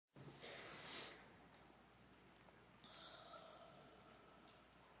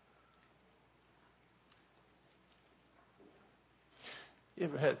You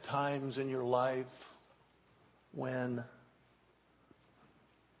ever had times in your life when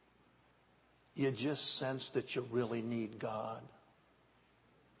you just sense that you really need God?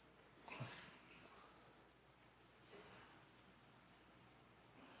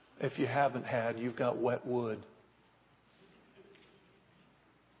 If you haven't had, you've got wet wood.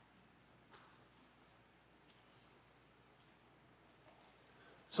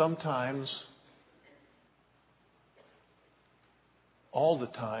 Sometimes, all the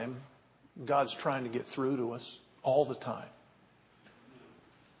time, God's trying to get through to us all the time.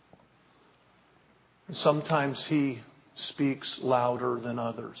 And sometimes He speaks louder than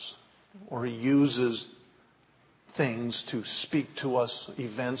others, or He uses things to speak to us,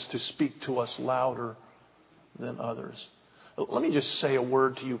 events to speak to us louder than others. Let me just say a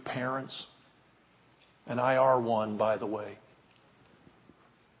word to you parents, and I are one, by the way.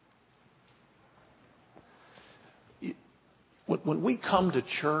 When we come to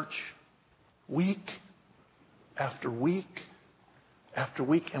church week after week after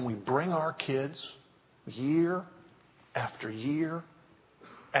week, and we bring our kids year after year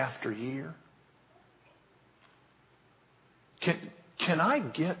after year, can I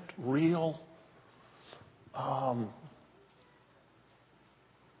get real,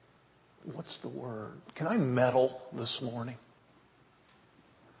 what's the word? Can I meddle this morning?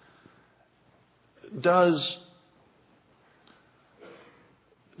 Does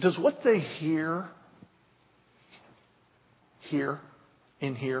what they hear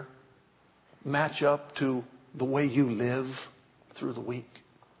in here match up to the way you live through the week?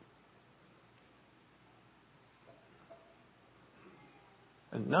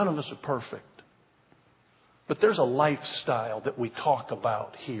 And none of us are perfect. But there's a lifestyle that we talk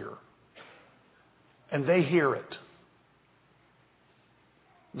about here. And they hear it.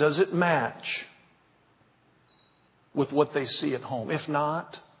 Does it match with what they see at home? If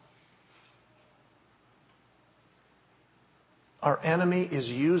not, our enemy is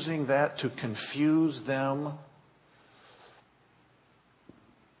using that to confuse them.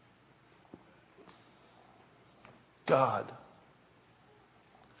 God,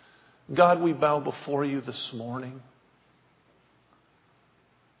 we bow before you this morning.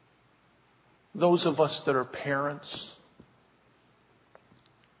 Those of us that are parents,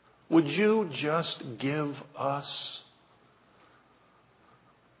 would you just give us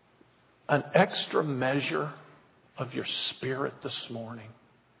an extra measure of your Spirit this morning?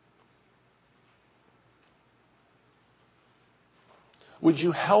 Would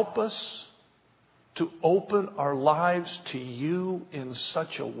you help us to open our lives to you in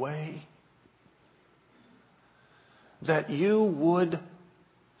such a way that you would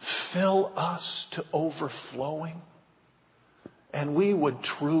fill us to overflowing, and we would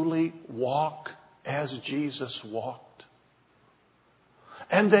truly walk as Jesus walked?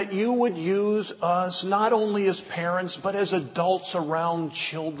 And that you would use us not only as parents, but as adults around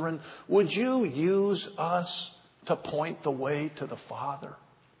children. Would you use us to point the way to the Father?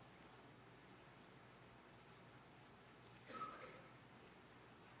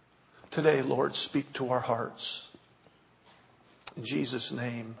 Today, Lord, speak to our hearts. In Jesus'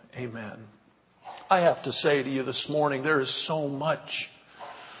 name, amen. I have to say to you this morning, there is so much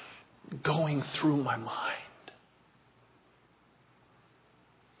going through my mind.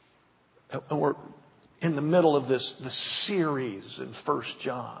 And we're in the middle of this series in 1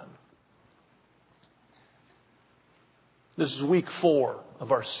 John. This is week 4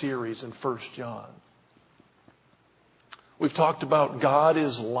 of our series in 1 John. We've talked about God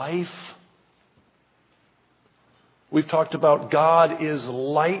is life. We've talked about God is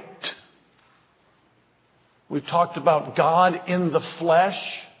light. We've talked about God in the flesh.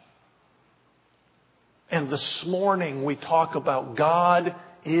 And this morning we talk about God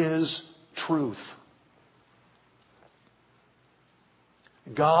is truth.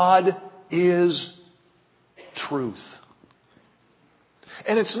 God is truth.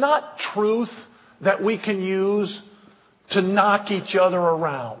 And it's not truth that we can use to knock each other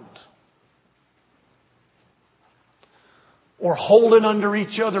around or hold it under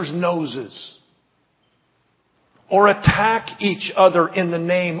each other's noses or attack each other in the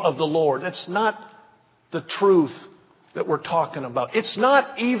name of the Lord. That's not the truth that we're talking about. It's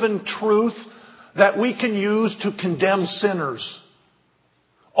not even truth that we can use to condemn sinners.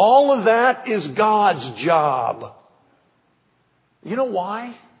 All of that is God's job. You know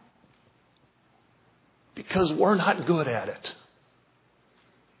why? Because we're not good at it.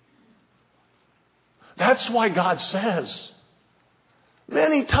 That's why God says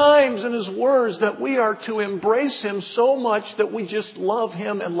many times in His words that we are to embrace Him so much that we just love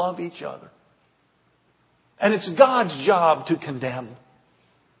Him and love each other. And it's God's job to condemn.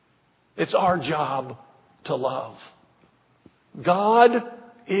 It's our job to love. God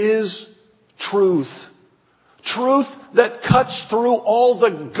is truth. Truth that cuts through all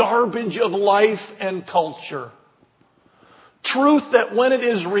the garbage of life and culture. Truth that when it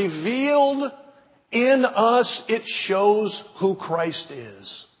is revealed in us, it shows who Christ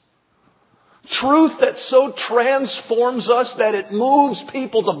is. Truth that so transforms us that it moves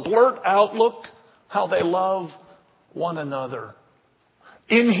people to blurt out, look how they love one another.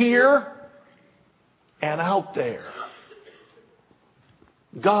 In here and out there.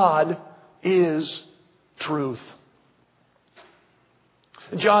 God is truth.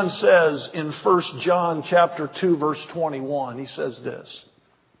 John says in 1 John chapter 2 verse 21, he says this: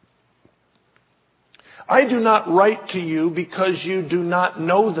 I do not write to you because you do not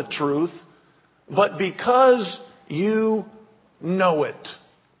know the truth, but because you know it.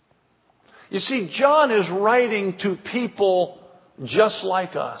 You see, John is writing to people just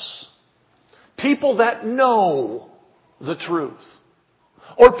like us. People that know the truth.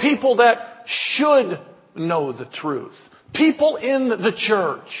 Or people that should know the truth. People in the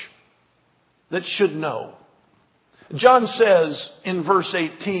church that should know. John says in verse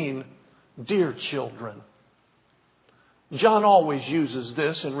 18, dear children. John always uses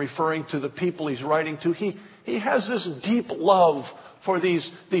this in referring to the people he's writing to. He has this deep love for these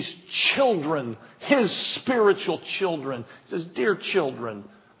children, his spiritual children. He says, dear children,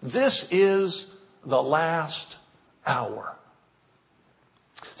 this is the last hour.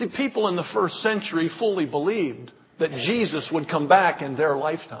 See, people in the first century fully believed that Jesus would come back in their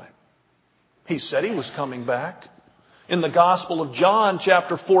lifetime. He said he was coming back. In the Gospel of John,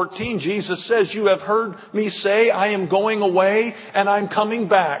 chapter 14, Jesus says, you have heard me say, I am going away and I'm coming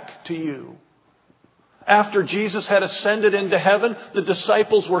back to you. After Jesus had ascended into heaven, the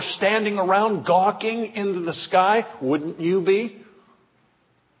disciples were standing around gawking into the sky. Wouldn't you be?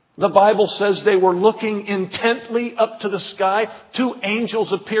 The Bible says they were looking intently up to the sky. Two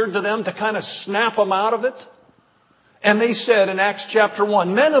angels appeared to them to kind of snap them out of it. And they said in Acts chapter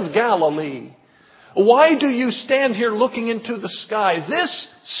 1, men of Galilee, why do you stand here looking into the sky? This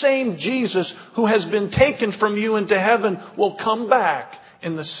same Jesus who has been taken from you into heaven will come back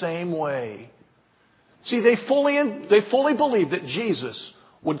in the same way. See, they fully believed that Jesus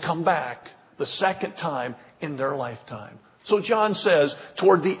would come back the second time in their lifetime. So John says,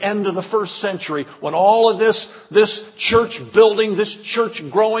 toward the end of the first century, when all of this church building, this church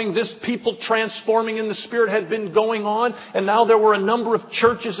growing, this people transforming in the Spirit had been going on, and now there were a number of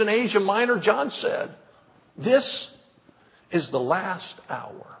churches in Asia Minor, John said, this is the last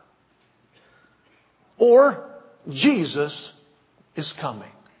hour. Or Jesus is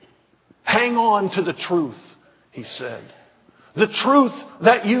coming. Hang on to the truth, he said. The truth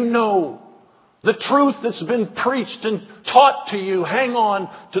that you know. The truth that's been preached and taught to you. Hang on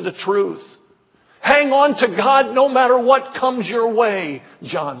to the truth. Hang on to God no matter what comes your way,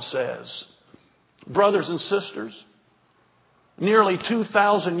 John says. Brothers and sisters, nearly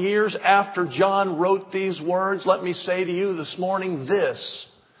 2,000 years after John wrote these words, let me say to you this morning, this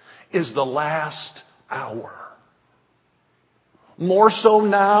is the last hour. More so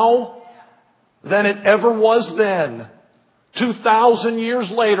now than it ever was then. 2,000 years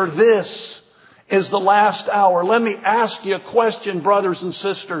later, this is the last hour. Let me ask you a question, brothers and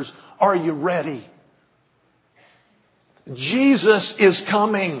sisters. Are you ready? Jesus is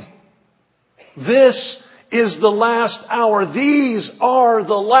coming. This is the last hour. These are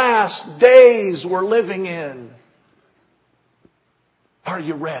the last days we're living in. Are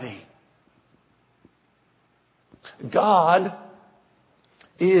you ready? God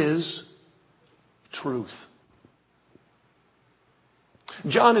is truth.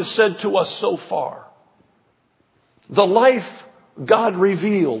 John has said to us so far, the life God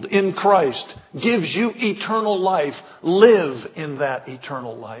revealed in Christ gives you eternal life. Live in that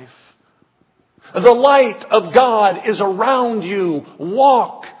eternal life. The light of God is around you.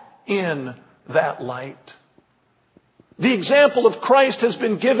 Walk in that light. The example of Christ has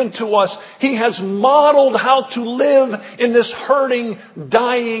been given to us. He has modeled how to live in this hurting,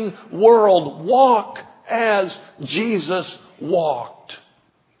 dying world. Walk as Jesus walked.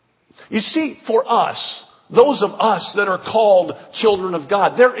 You see, for us, those of us that are called children of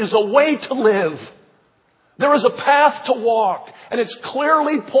God, there is a way to live. There is a path to walk. And it's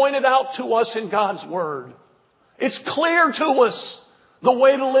clearly pointed out to us in God's Word. It's clear to us the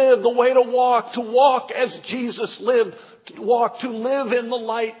way to live, the way to walk as Jesus lived, to live in the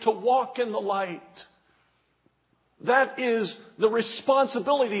light, to walk in the light. That is the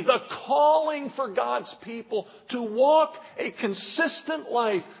responsibility, the calling for God's people to walk a consistent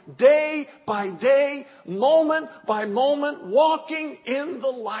life, day by day, moment by moment, walking in the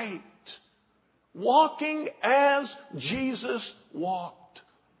light. Walking as Jesus walked.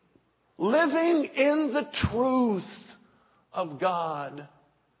 Living in the truth of God.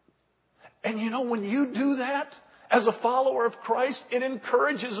 And you know, when you do that, as a follower of Christ, it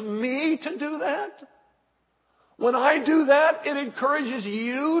encourages me to do that. When I do that, it encourages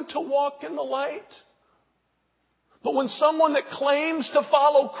you to walk in the light. But when someone that claims to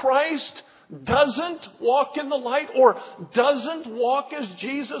follow Christ doesn't walk in the light or doesn't walk as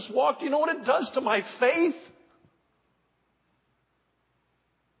Jesus walked, you know what it does to my faith?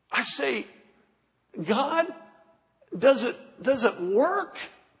 I say, God, does it work?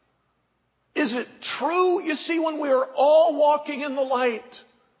 Is it true? You see, when we are all walking in the light,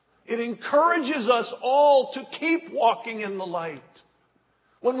 it encourages us all to keep walking in the light.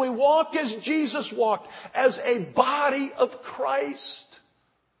 When we walk as Jesus walked, as a body of Christ,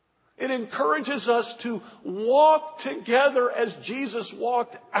 it encourages us to walk together as Jesus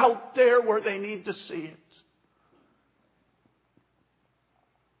walked out there where they need to see it.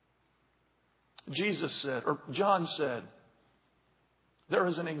 John said, there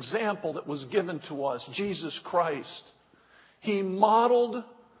is an example that was given to us, Jesus Christ. He modeled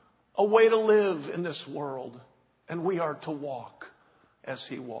a way to live in this world, and we are to walk as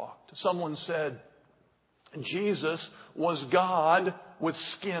He walked. Someone said, Jesus was God with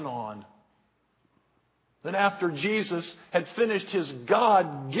skin on. Then after Jesus had finished His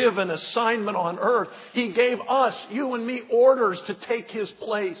God-given assignment on earth, He gave us, you and me, orders to take His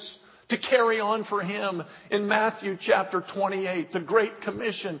place, to carry on for Him. In Matthew chapter 28, the Great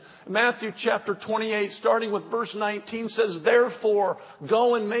Commission, Matthew chapter 28, starting with verse 19, says, therefore,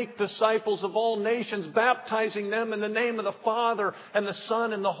 go and make disciples of all nations, baptizing them in the name of the Father and the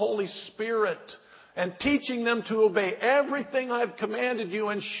Son and the Holy Spirit, and teaching them to obey everything I have commanded you,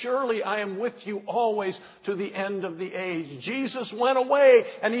 and surely I am with you always to the end of the age. Jesus went away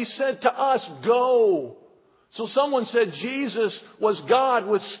and He said to us, go. So someone said Jesus was God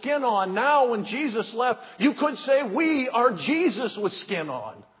with skin on. Now when Jesus left, you could say we are Jesus with skin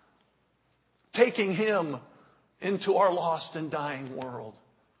on. Taking Him into our lost and dying world.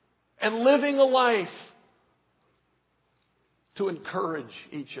 And living a life to encourage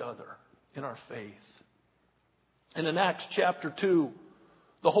each other in our faith. And in Acts chapter 2,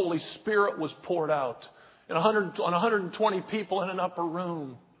 the Holy Spirit was poured out on 120 people in an upper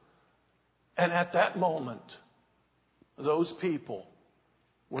room. And at that moment, those people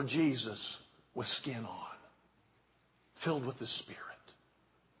were Jesus with skin on, filled with the Spirit.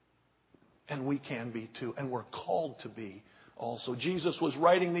 And we can be too, and we're called to be also. Jesus was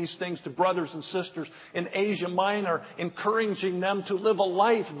writing these things to brothers and sisters in Asia Minor, encouraging them to live a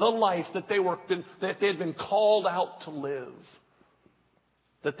life, the life that they had been called out to live,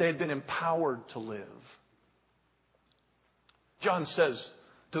 that they had been empowered to live. John says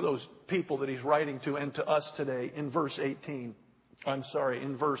to those people that he's writing to and to us today in verse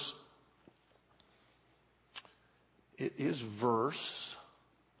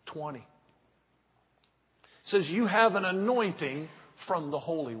 20. It says, you have an anointing from the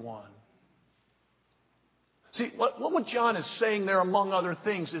Holy One. See, what John is saying there, among other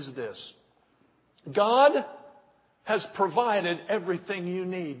things, is this. God has provided everything you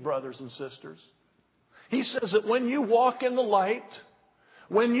need, brothers and sisters. He says that when you walk in the light,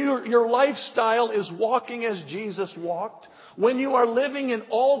 when your lifestyle is walking as Jesus walked, when you are living in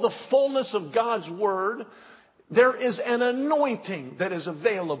all the fullness of God's Word, there is an anointing that is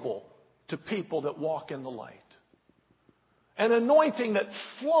available to people that walk in the light. An anointing that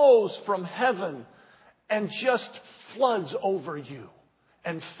flows from heaven and just floods over you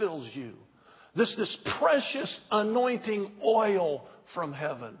and fills you. This precious anointing oil from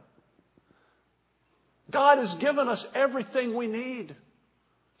heaven. God has given us everything we need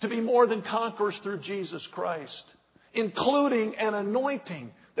to be more than conquerors through Jesus Christ, including an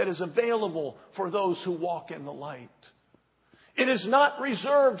anointing that is available for those who walk in the light. It is not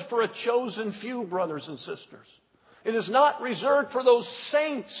reserved for a chosen few, brothers and sisters. It is not reserved for those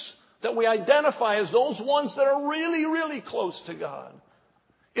saints that we identify as those ones that are really, really close to God.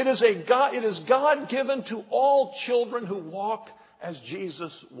 It is God-given to all children who walk as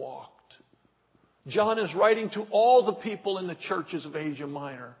Jesus walked. John is writing to all the people in the churches of Asia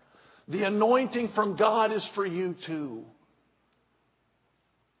Minor. The anointing from God is for you too.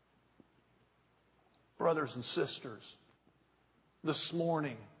 Brothers and sisters, this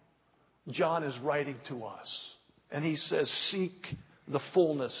morning, John is writing to us. And he says, seek the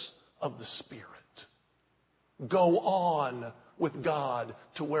fullness of the Spirit. Go on with God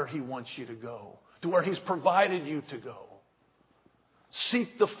to where He wants you to go, to where He's provided you to go.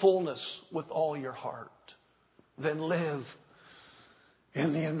 Seek the fullness with all your heart. Then live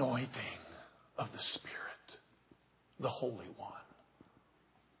in the anointing of the Spirit, the Holy One.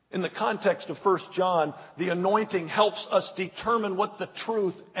 In the context of 1 John, the anointing helps us determine what the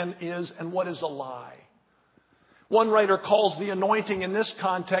truth is and what is a lie. One writer calls the anointing in this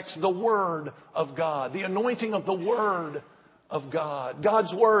context the Word of God. The anointing of the Word of God.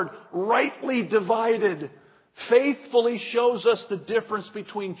 God's Word, rightly divided, faithfully shows us the difference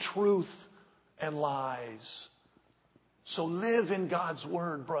between truth and lies. So live in God's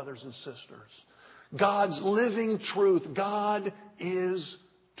Word, brothers and sisters. God's living truth. God is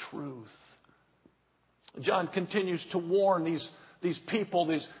truth. John continues to warn these people,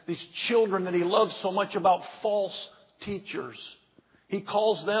 these children that he loves so much about false teachers. He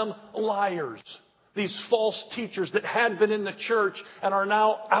calls them liars. These false teachers that had been in the church and are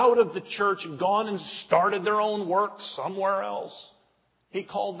now out of the church, gone and started their own work somewhere else. He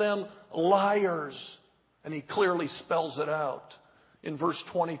called them liars. And he clearly spells it out in verse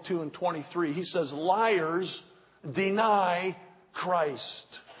 22 and 23. He says, liars deny Christ.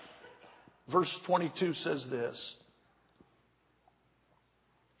 Verse 22 says this.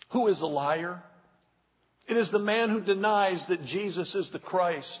 Who is a liar? It is the man who denies that Jesus is the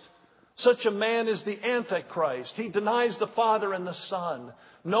Christ. Such a man is the Antichrist. He denies the Father and the Son.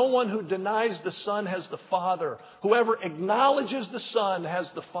 No one who denies the Son has the Father. Whoever acknowledges the Son has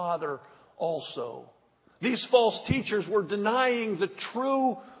the Father also. These false teachers were denying the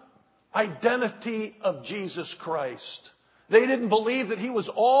true identity of Jesus Christ. They didn't believe that He was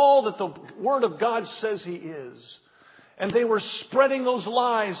all that the Word of God says He is. And they were spreading those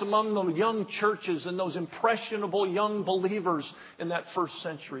lies among the young churches and those impressionable young believers in that first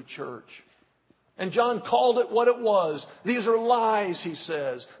century church. And John called it what it was. These are lies, he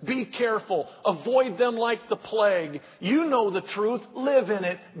says. Be careful. Avoid them like the plague. You know the truth. Live in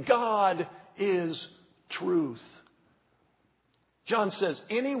it. God is truth. John says,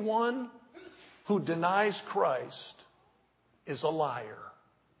 anyone who denies Christ is a liar,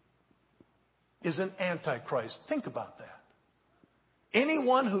 is an antichrist. Think about that.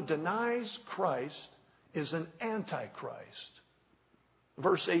 Anyone who denies Christ is an antichrist.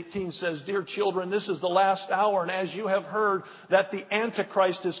 Verse 18 says, dear children, this is the last hour, and as you have heard that the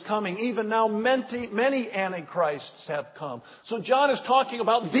Antichrist is coming, even now many Antichrists have come. So John is talking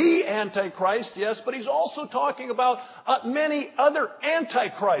about the Antichrist, yes, but he's also talking about many other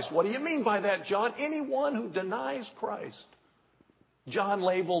Antichrists. What do you mean by that, John? Anyone who denies Christ, John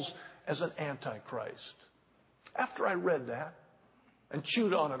labels as an Antichrist. After I read that and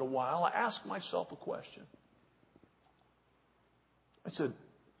chewed on it a while, I asked myself a question. I said,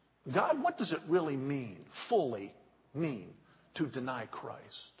 God, what does it really fully mean to deny Christ?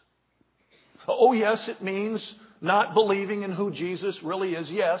 Oh, yes, it means not believing in who Jesus really is.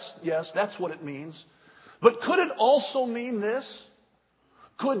 Yes, that's what it means. But could it also mean this?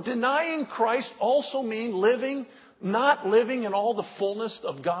 Could denying Christ also mean not living in all the fullness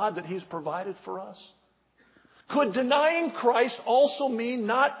of God that He's provided for us? Could denying Christ also mean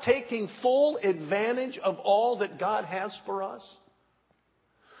not taking full advantage of all that God has for us?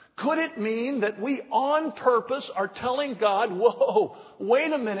 Could it mean that we on purpose are telling God, whoa,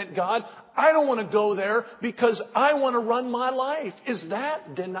 wait a minute, God, I don't want to go there because I want to run my life. Is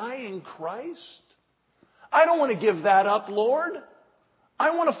that denying Christ? I don't want to give that up, Lord.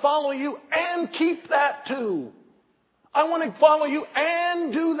 I want to follow you and keep that too. I want to follow you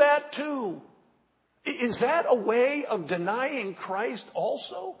and do that too. Is that a way of denying Christ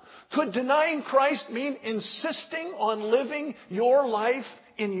also? Could denying Christ mean insisting on living your life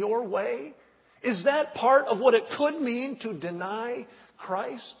in your way? Is that part of what it could mean to deny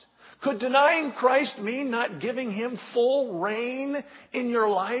Christ? Could denying Christ mean not giving Him full reign in your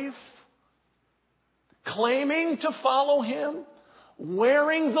life? Claiming to follow Him?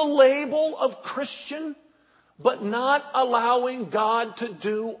 Wearing the label of Christian? But not allowing God to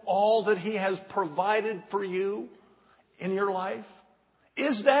do all that He has provided for you in your life?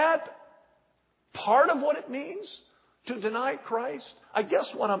 Is that part of what it means to deny Christ? I guess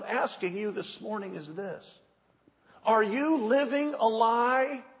what I'm asking you this morning is this. Are you living a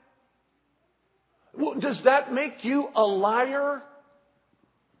lie? Does that make you a liar?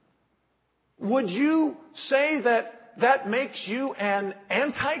 Would you say that makes you an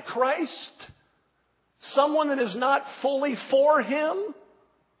antichrist? Someone that is not fully for Him?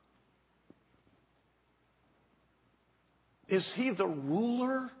 Is He the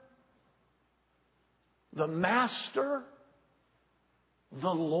ruler, the master, the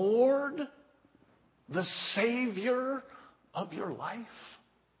Lord, the Savior of your life?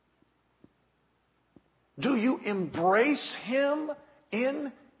 Do you embrace Him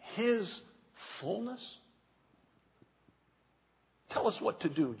in His fullness? Tell us what to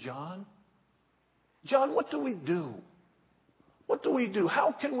do, John. John, what do we do? What do we do?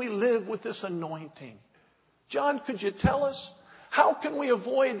 How can we live with this anointing? John, could you tell us? How can we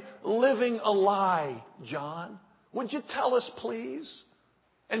avoid living a lie, John? Would you tell us, please?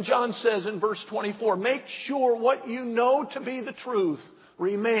 And John says in verse 24, make sure what you know to be the truth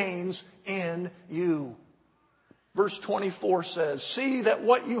remains in you. Verse 24 says, see that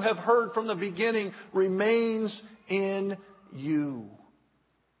what you have heard from the beginning remains in you.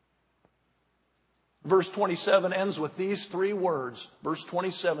 Verse 27 ends with these three words. Verse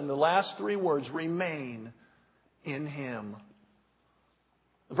 27, the last three words, remain in Him.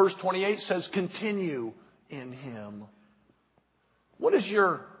 Verse 28 says, continue in Him. What is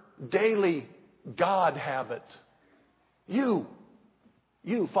your daily God habit? You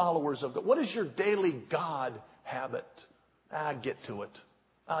followers of God. What is your daily God habit? Get to it.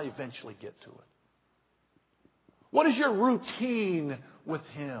 I'll eventually get to it. What is your routine with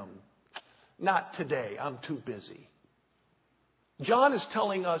Him? Not today. I'm too busy. John is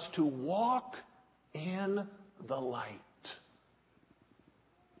telling us to walk in the light.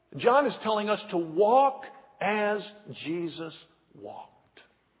 John is telling us to walk as Jesus walked.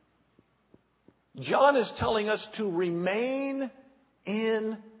 John is telling us to remain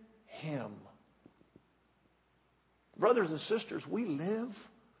in Him. Brothers and sisters, we live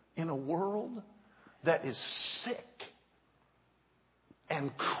in a world that is sick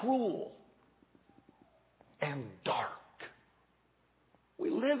and cruel and dark. We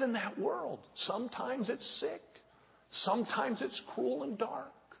live in that world. Sometimes it's sick. Sometimes it's cruel and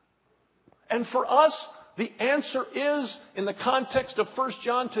dark. And for us, the answer is, in the context of 1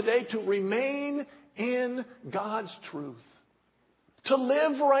 John today, to remain in God's truth. To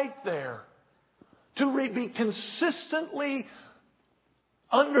live right there. To be consistently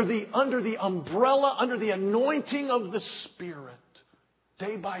under the umbrella, under the anointing of the Spirit.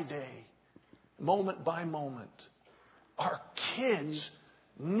 Day by day. Moment by moment. Our kids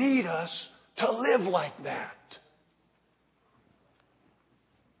need us to live like that.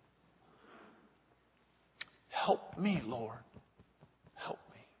 Help me, Lord. Help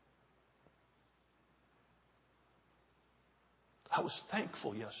me. I was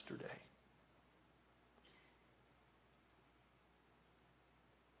thankful yesterday.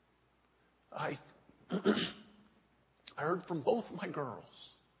 I heard from both my girls.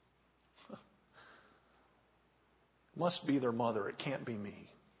 Must be their mother. It can't be me.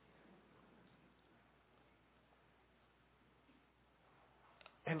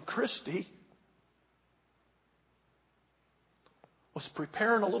 And Christy was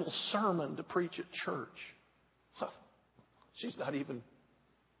preparing a little sermon to preach at church. She's not even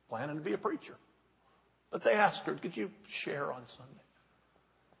planning to be a preacher. But they asked her, could you share on Sunday?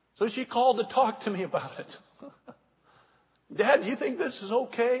 So she called to talk to me about it. Dad, do you think this is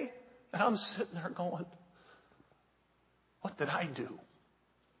okay? And I'm sitting there going, what did I do?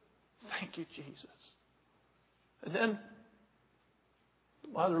 Thank you, Jesus. And then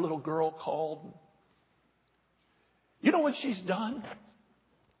the other little girl called. You know what she's done?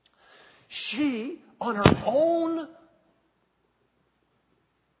 She, on her own,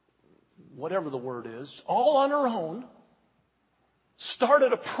 whatever the word is, all on her own,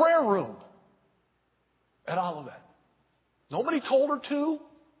 started a prayer room at Olivet. Nobody told her to.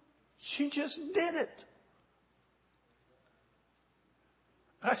 She just did it.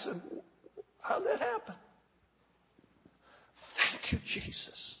 I said, how did that happen? Thank you,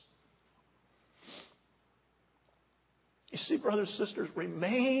 Jesus. You see, brothers and sisters,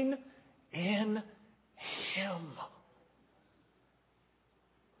 remain in Him.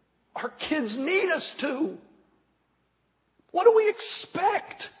 Our kids need us to. What do we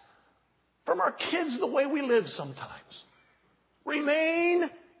expect from our kids the way we live sometimes? Remain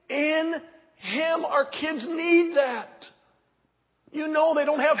in Him. Our kids need that. You know they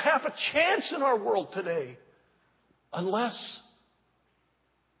don't have half a chance in our world today unless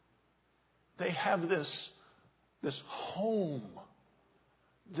they have this home,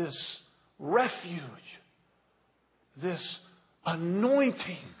 this refuge, this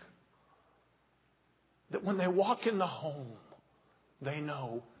anointing that when they walk in the home, they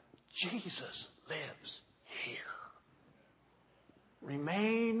know Jesus lives here.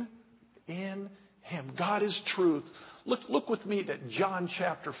 Remain in Him. God is truth. Look with me at John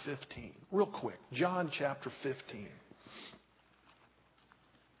chapter 15. Real quick. John chapter 15.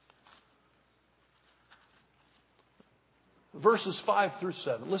 Verses 5 through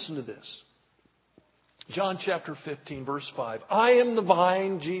 7. Listen to this. John chapter 15, verse 5. I am the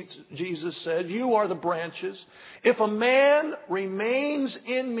vine, Jesus said. You are the branches. If a man remains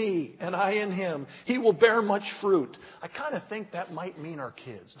in me and I in him, he will bear much fruit. I kind of think that might mean our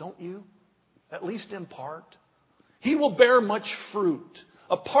kids, don't you? at least in part. He will bear much fruit.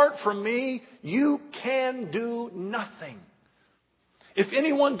 Apart from me, you can do nothing. If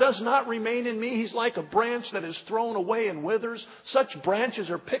anyone does not remain in me, he's like a branch that is thrown away and withers. Such branches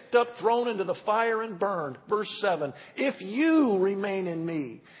are picked up, thrown into the fire and burned. Verse 7, if you remain in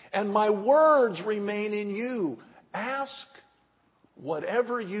me and my words remain in you, ask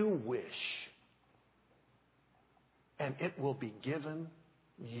whatever you wish, and it will be given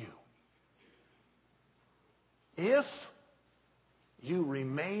you. If you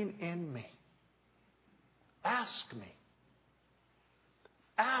remain in me, ask me.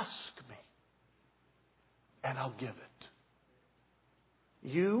 Ask me, and I'll give it.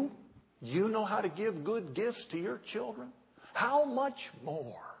 You know how to give good gifts to your children. How much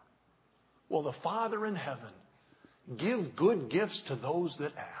more will the Father in heaven give good gifts to those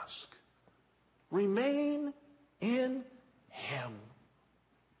that ask? Remain in Him.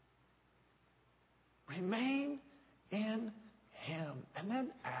 Remain in Him, and then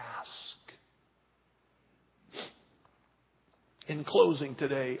ask. In closing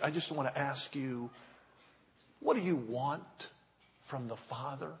today, I just want to ask you, what do you want from the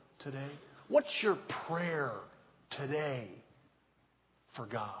Father today? What's your prayer today for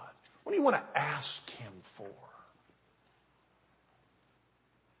God? What do you want to ask Him for?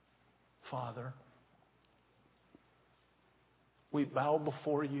 Father, we bow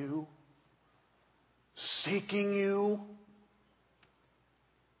before you, seeking you,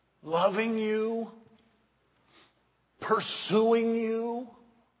 loving you, pursuing you.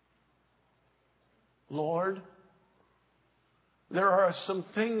 Lord, there are some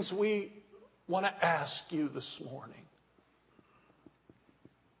things we want to ask you this morning.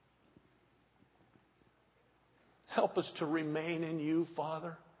 Help us to remain in you,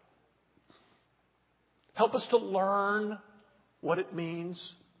 Father. Help us to learn what it means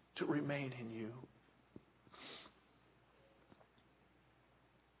to remain in you.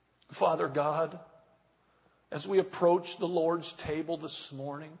 Father God, as we approach the Lord's table this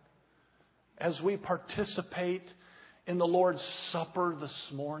morning, as we participate in the Lord's Supper this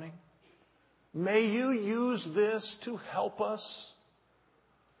morning, may you use this to help us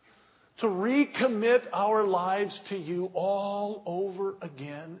to recommit our lives to you all over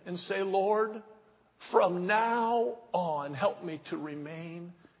again and say, Lord, from now on, help me to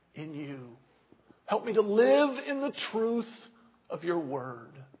remain in you. Help me to live in the truth of your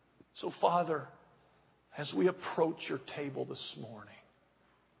word. So, Father, as we approach your table this morning,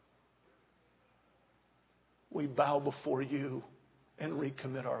 we bow before you and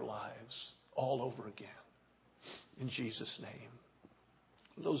recommit our lives all over again. In Jesus' name.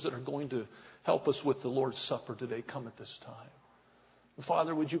 Those that are going to help us with the Lord's Supper today, come at this time.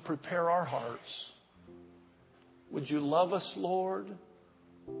 Father, would you prepare our hearts? Would you love us, Lord?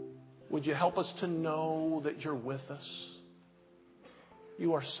 Would you help us to know that you're with us?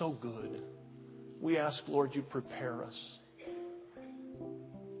 You are so good. We ask, Lord, you prepare us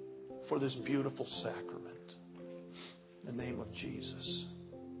for this beautiful sacrament. In the name of Jesus.